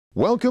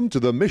Welcome to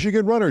the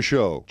Michigan Runner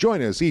Show.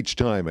 Join us each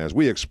time as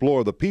we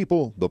explore the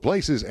people, the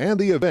places, and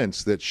the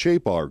events that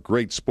shape our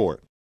great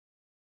sport.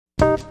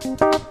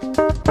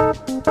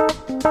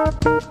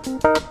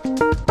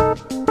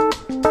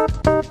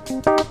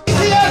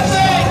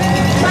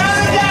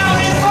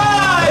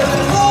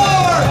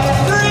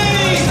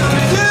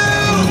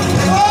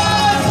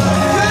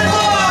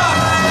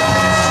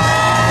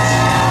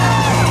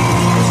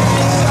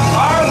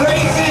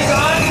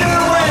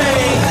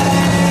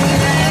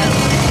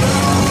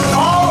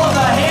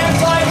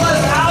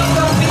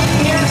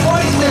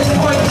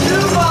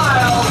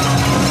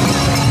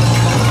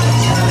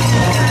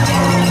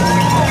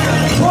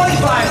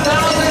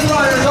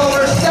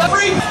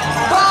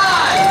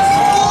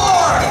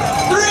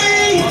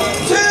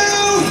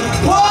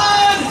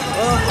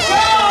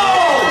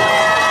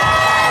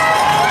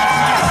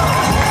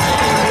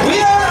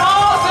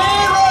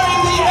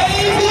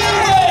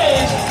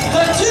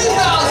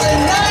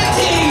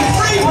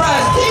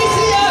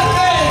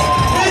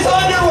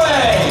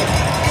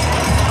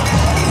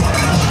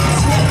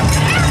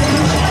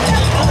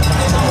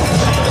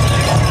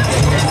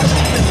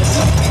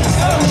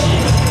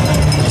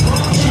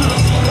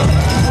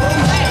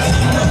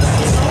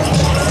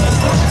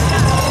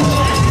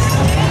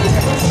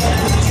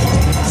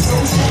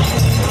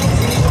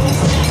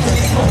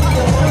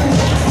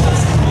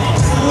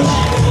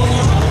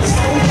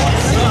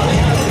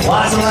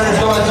 Lots of runners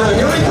going through.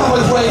 Here we come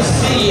with wave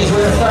C as we're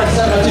going to start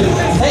 702.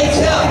 Hey,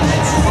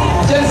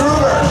 Tim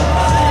Gruber.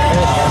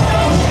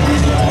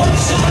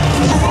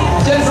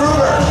 Tim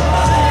Gruber.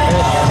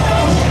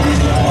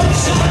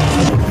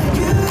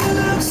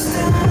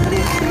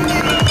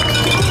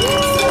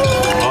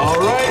 All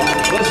right,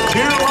 let's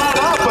cheer a lot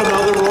up.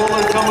 Another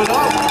roller coming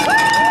up.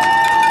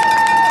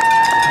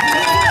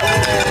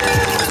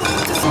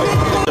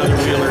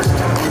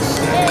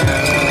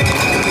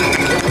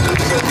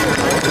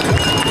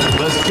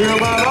 Let's cheer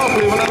them on up.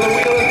 We have another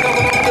wheeler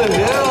coming up the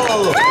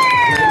hill.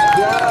 Great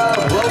job.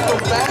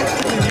 Welcome back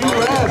to the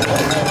U.S.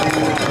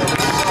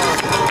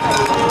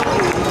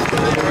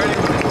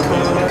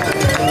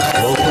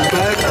 Welcome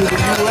back to the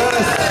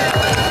U.S.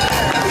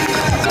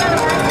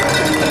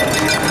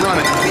 Run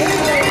it. Okay.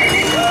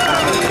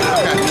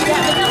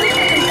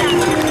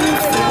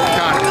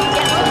 Got it.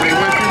 We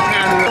went through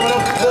Canada. Coming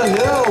up the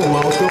hill.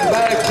 Welcome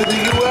back to the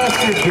U.S.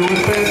 You're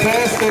doing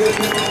fantastic.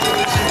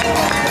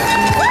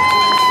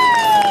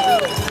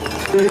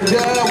 Good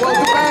job.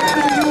 Welcome back to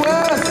the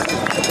U.S.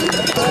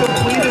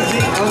 Completed the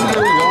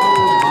underwater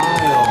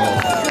mile.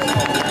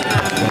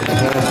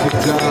 Fantastic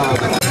job.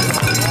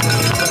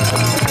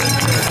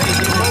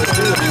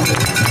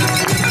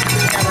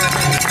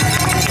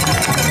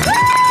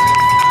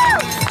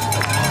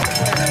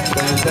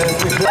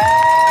 Fantastic job.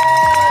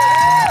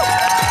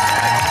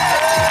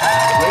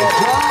 Great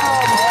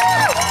job.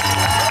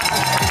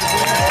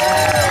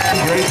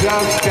 Great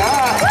job,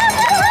 Scott.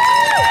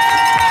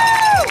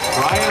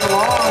 Ryan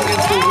Long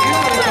is the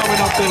wheeler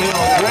coming up the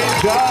hill. Great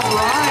job,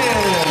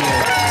 Ryan.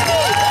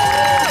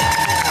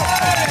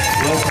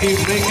 Let's keep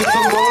making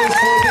some noise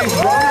for these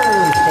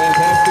runners.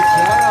 Fantastic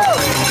job.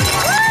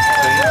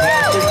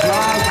 Fantastic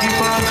job. Keep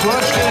on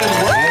pushing.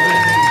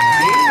 Evan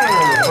Gainer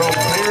from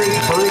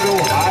Perrysburg,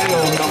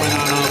 Ohio coming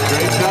on up.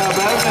 Great job,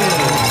 Evan.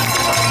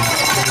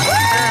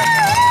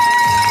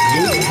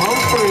 Luke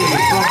Humphrey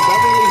from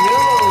Beverly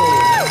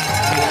Hills.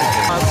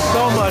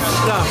 So much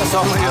stuff.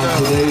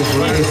 Today's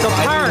race. The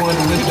park.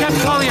 We kept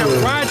calling him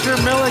Roger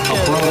Milliken.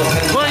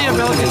 William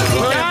Milliken. He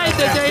died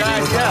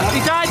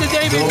the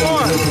day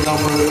before.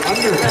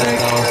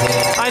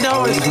 I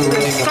know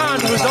his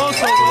son was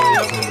also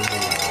William.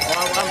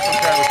 I'm from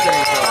Travis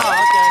City, so. Oh,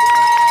 okay.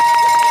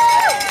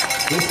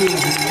 This is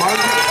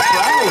Margaret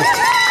Strauss.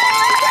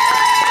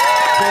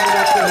 Coming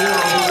up the hill.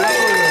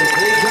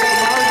 Great job,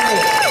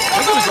 Margaret.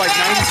 I think he was like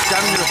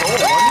 97 years old,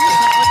 wasn't he?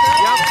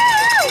 Yep.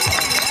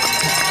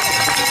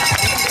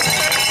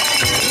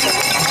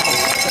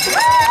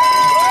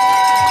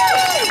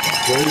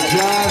 Good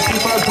job.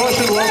 Keep on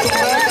pushing. Welcome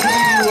back to the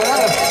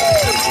U.S.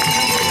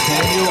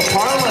 Samuel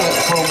Parlett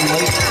from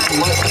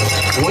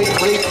White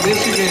Lake,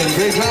 Michigan.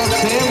 Great job,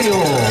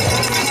 Samuel.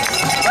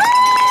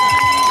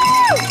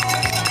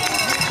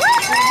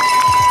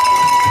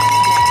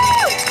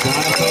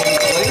 Jonathan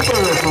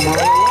Slaper from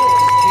Royal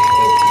Oaks.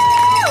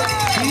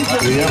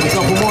 We have a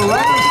couple more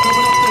runners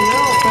coming up the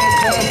hill.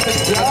 Fantastic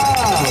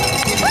job.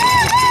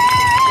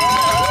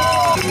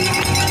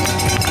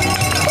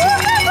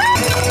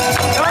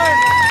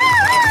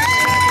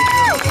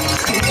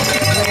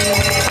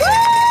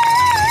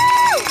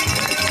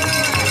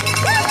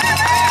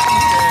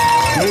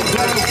 Great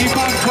job. Keep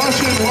on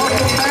pushing.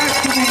 Welcome back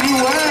to the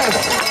U.S.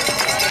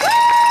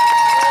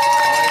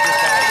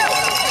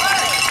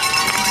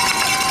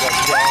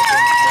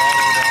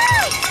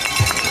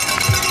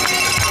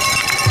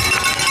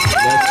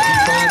 Let's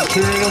keep on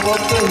turning them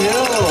up the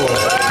hill.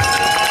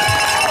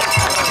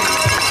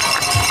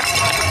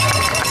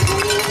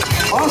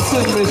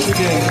 Austin,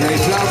 Michigan.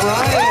 Great job,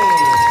 Ryan.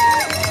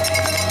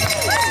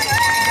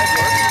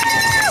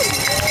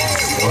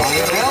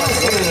 Ryan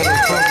Allison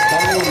from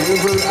Bowling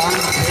River,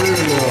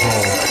 Ontario.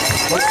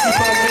 Let's keep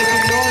on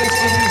making noise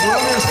for these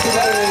runners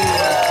today.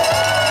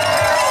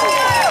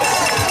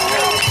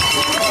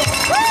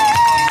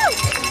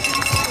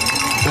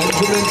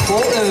 Benjamin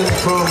Fulton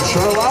from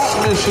Charlotte,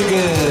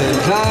 Michigan.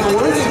 John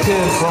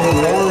Worthington from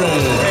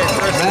Warren.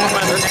 Matt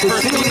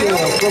Cecilia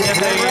from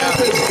Grand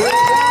Rapids. Great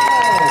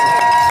job.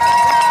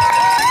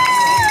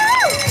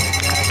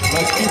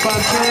 Let's keep on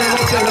cheering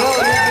up the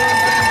hill. You're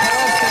doing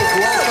fantastic.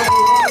 Welcome to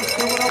runners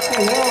coming up the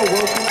hill.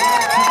 Welcome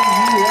back to the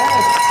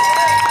U.S.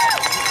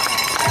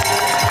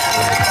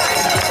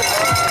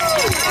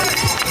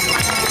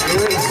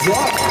 Eric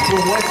Zuck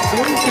from West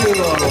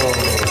Bloomfield.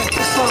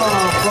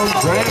 From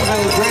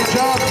Granville. Great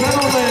job,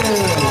 gentlemen.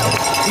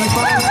 Keep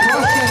on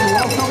crushing.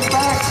 Welcome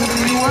back to the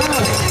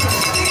U.S.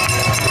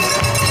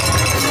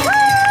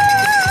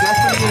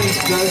 Stephanie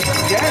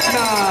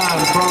Gagnon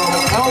from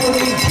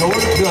Albany,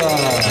 Georgia.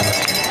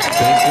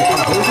 Thank you for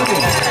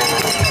visiting.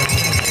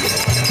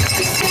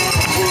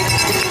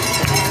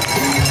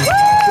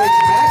 Patrick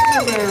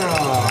McNamara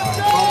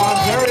from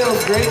Ontario.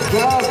 Great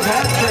job,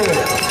 Patrick.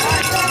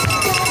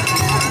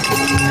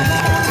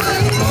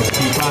 Let's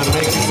keep on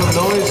making some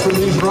noise for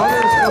these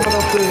runners coming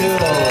up the hill.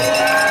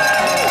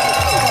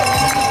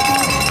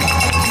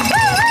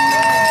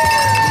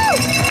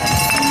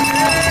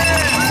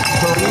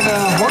 Karina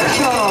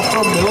Horshaw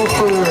from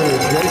Milford.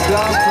 Great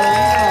job,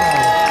 Karina.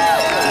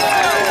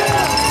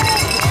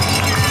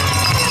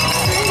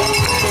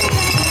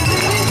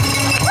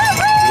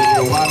 If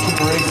you're watching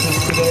races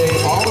today,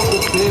 all of the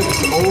bibs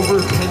over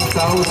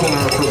 10,000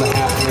 are for the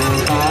half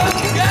marathon.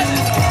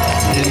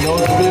 And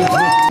those bibs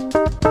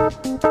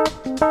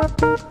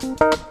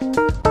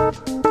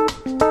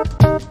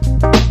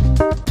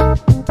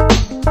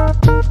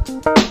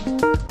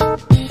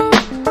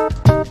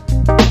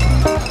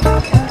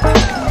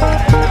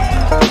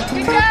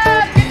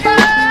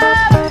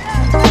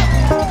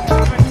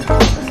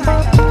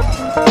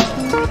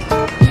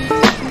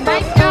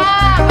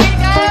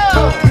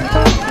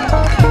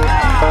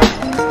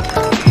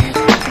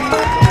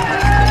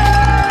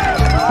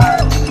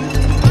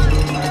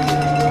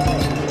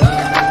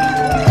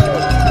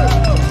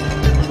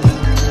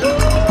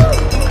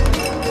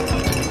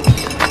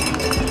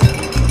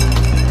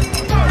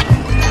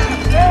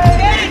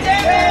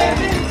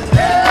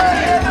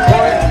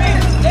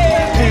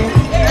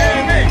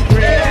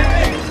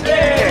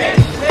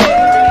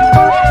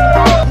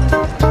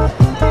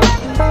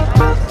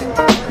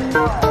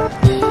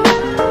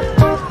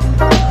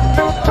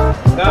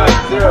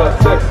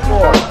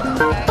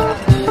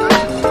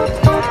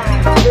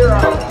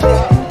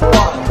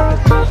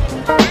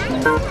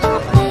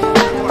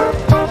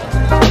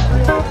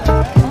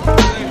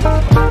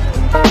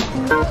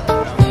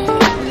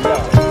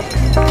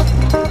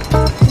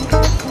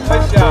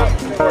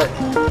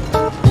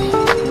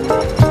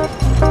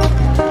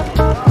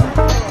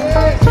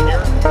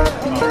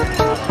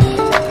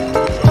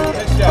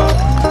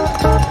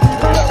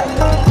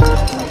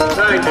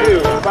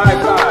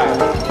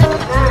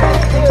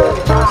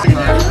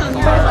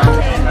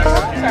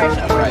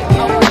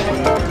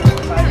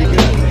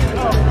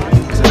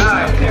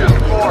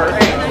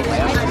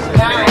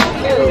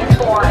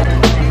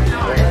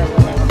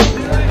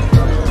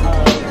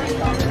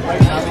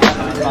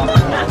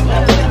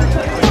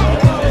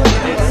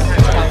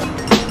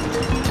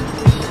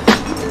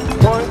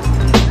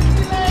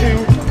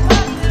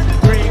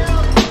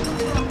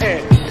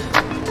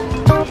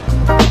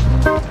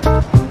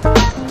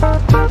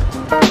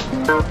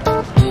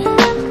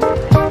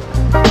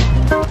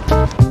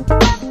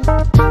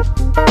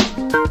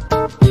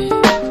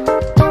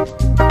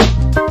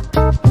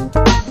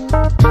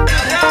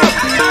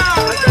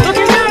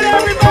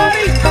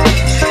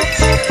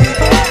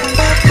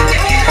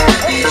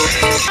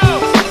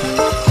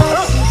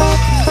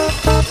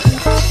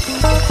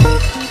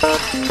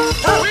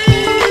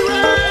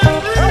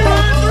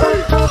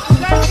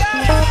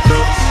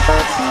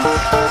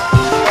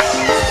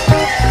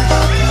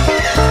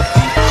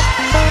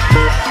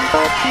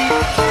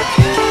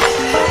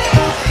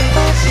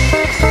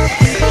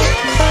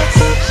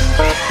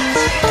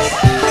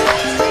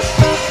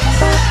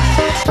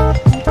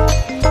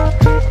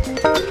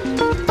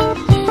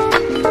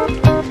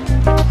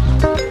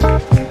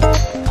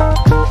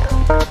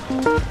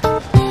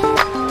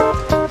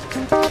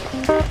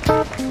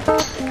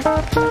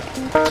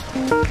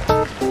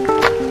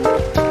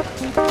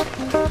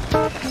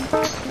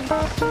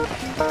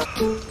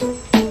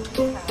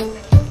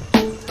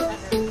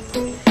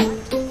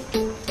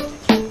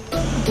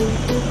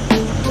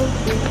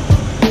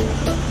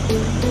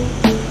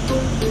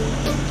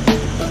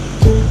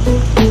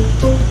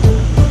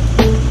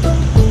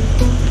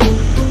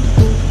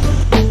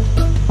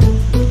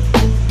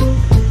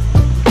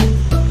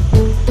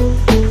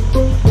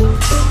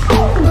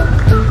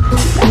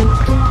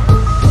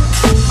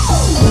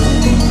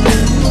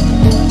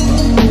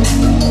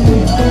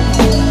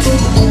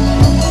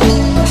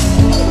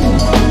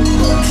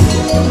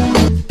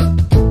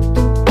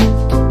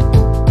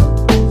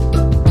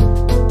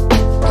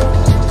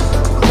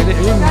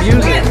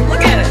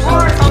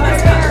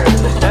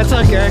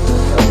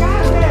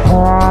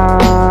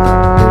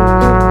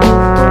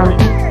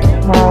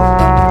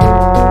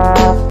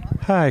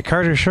Hi,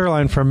 Carter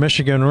Sherline from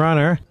Michigan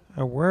Runner.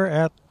 We're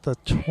at the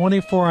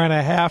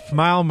 24.5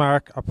 mile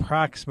mark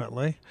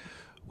approximately,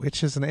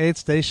 which is an aid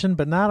station,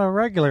 but not a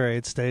regular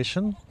aid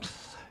station.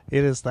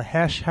 It is the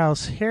Hash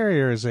House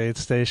Harriers aid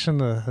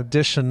station, in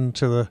addition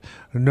to the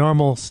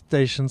normal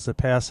stations that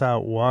pass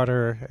out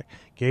water,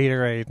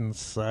 Gatorade, and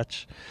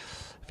such.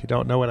 If you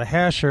don't know what a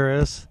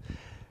hasher is,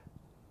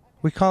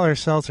 we call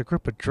ourselves a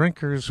group of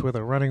drinkers with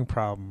a running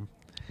problem.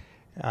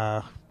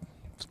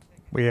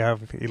 We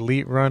have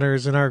elite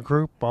runners in our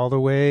group all the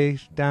way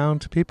down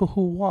to people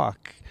who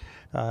walk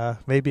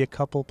maybe a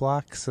couple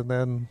blocks and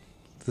then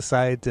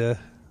decide to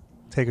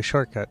take a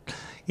shortcut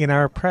in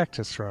our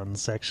practice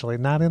runs, actually,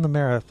 not in the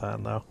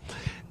marathon, though.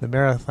 In the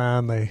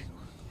marathon, they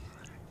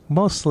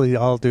mostly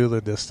all do the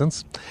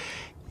distance.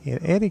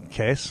 In any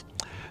case,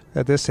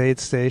 at this aid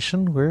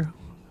station, we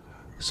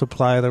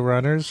supply the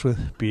runners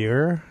with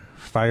beer,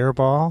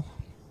 Fireball,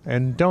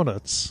 and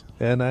donuts.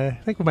 And I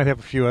think we might have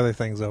a few other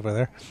things over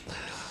there.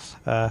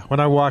 When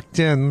I walked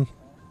in,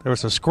 there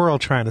was a squirrel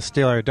trying to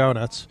steal our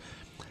donuts.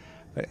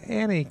 But in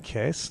any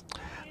case,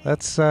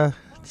 let's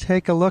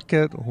take a look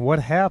at what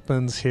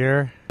happens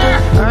here.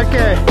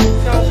 Okay.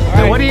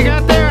 So what do you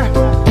got there?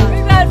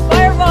 We got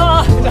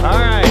Fireball. All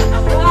right.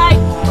 All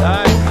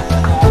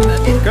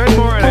right. Good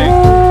morning.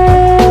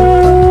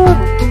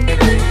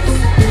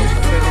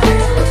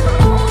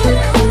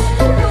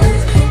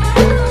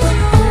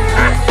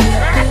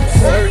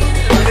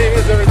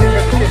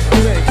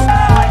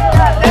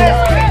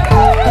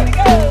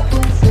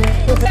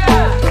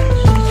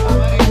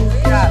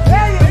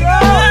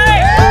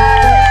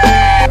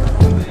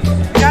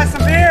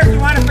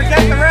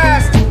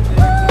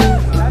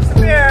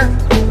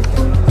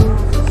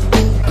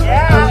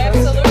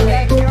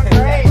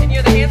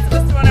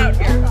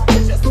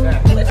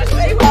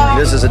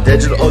 This is a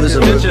digital. Oh, this is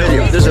a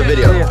video. This is a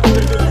video.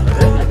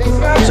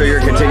 So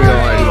you're continuing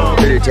on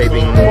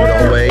videotaping the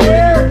whole way,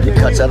 and then you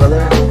cuts out of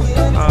there.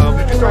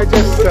 I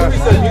just,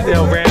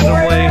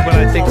 randomly when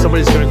I think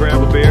somebody's going to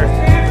grab a beer.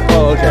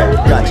 Oh, okay,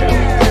 gotcha.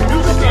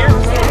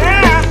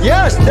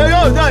 Yes. No.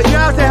 You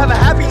have to have a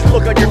happy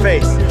look on your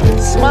face.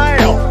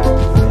 Smile.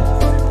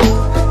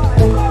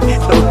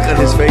 The look on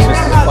his face was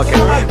just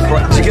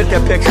fucking. Did you get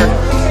that picture?